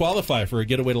to qualify for a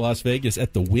getaway to Las Vegas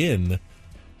at the Wynn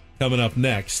coming up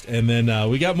next. And then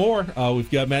we got more. We've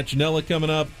got Matt Janella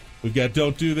coming up. We've got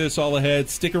Don't Do This all ahead.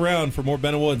 Stick around for more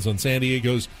Ben and Woods on San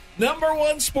Diego's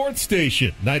 #1 sports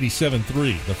station,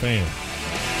 97.3 The Fan.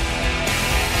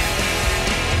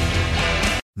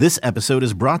 This episode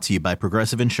is brought to you by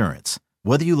Progressive Insurance.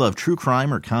 Whether you love true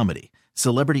crime or comedy,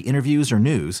 celebrity interviews or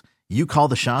news, you call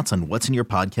the shots on what's in your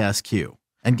podcast queue.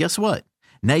 And guess what?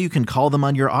 Now you can call them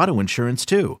on your auto insurance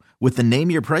too with the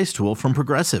Name Your Price tool from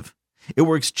Progressive. It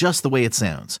works just the way it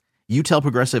sounds. You tell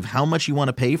Progressive how much you want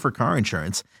to pay for car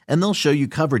insurance, and they'll show you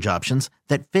coverage options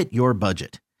that fit your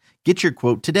budget. Get your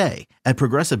quote today at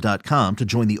Progressive.com to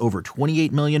join the over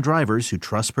 28 million drivers who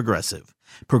trust Progressive.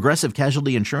 Progressive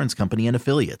Casualty Insurance Company and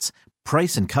Affiliates.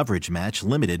 Price and coverage match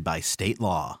limited by state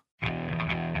law.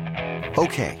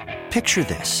 Okay, picture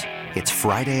this. It's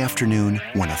Friday afternoon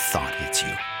when a thought hits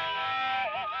you.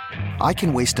 I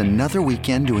can waste another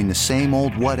weekend doing the same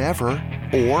old whatever,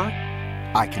 or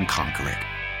I can conquer it.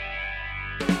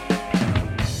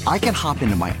 I can hop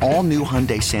into my all-new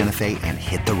Hyundai Santa Fe and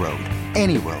hit the road.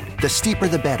 Any road. The steeper,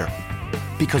 the better.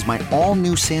 Because my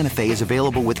all-new Santa Fe is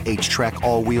available with H-Track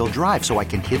all-wheel drive, so I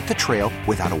can hit the trail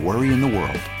without a worry in the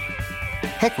world.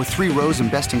 Heck, with 3 rows and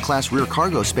best-in-class rear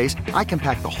cargo space, I can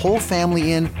pack the whole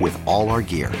family in with all our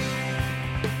gear.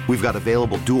 We've got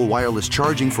available dual wireless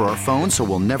charging for our phones, so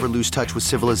we'll never lose touch with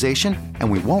civilization, and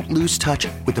we won't lose touch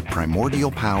with the primordial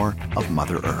power of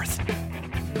Mother Earth.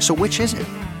 So which is it?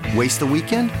 Waste the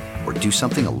weekend or do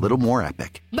something a little more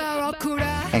epic?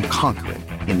 And conquer it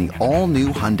in the all-new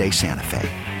Hyundai Santa Fe.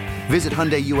 Visit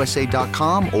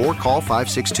HyundaiUSA.com or call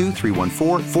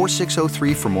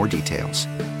 562-314-4603 for more details.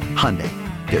 Hyundai,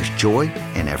 there's joy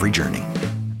in every journey.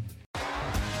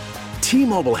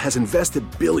 T-Mobile has invested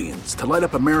billions to light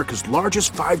up America's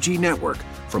largest 5G network,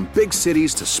 from big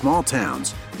cities to small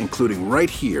towns, including right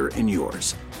here in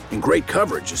yours. And great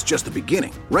coverage is just the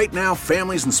beginning. Right now,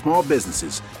 families and small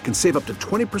businesses can save up to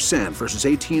 20% versus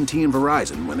AT&T and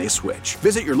Verizon when they switch.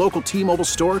 Visit your local T-Mobile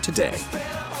store today.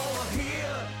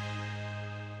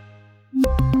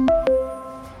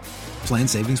 Plan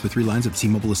savings with 3 lines of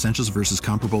T-Mobile Essentials versus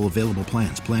comparable available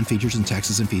plans. Plan features and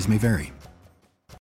taxes and fees may vary.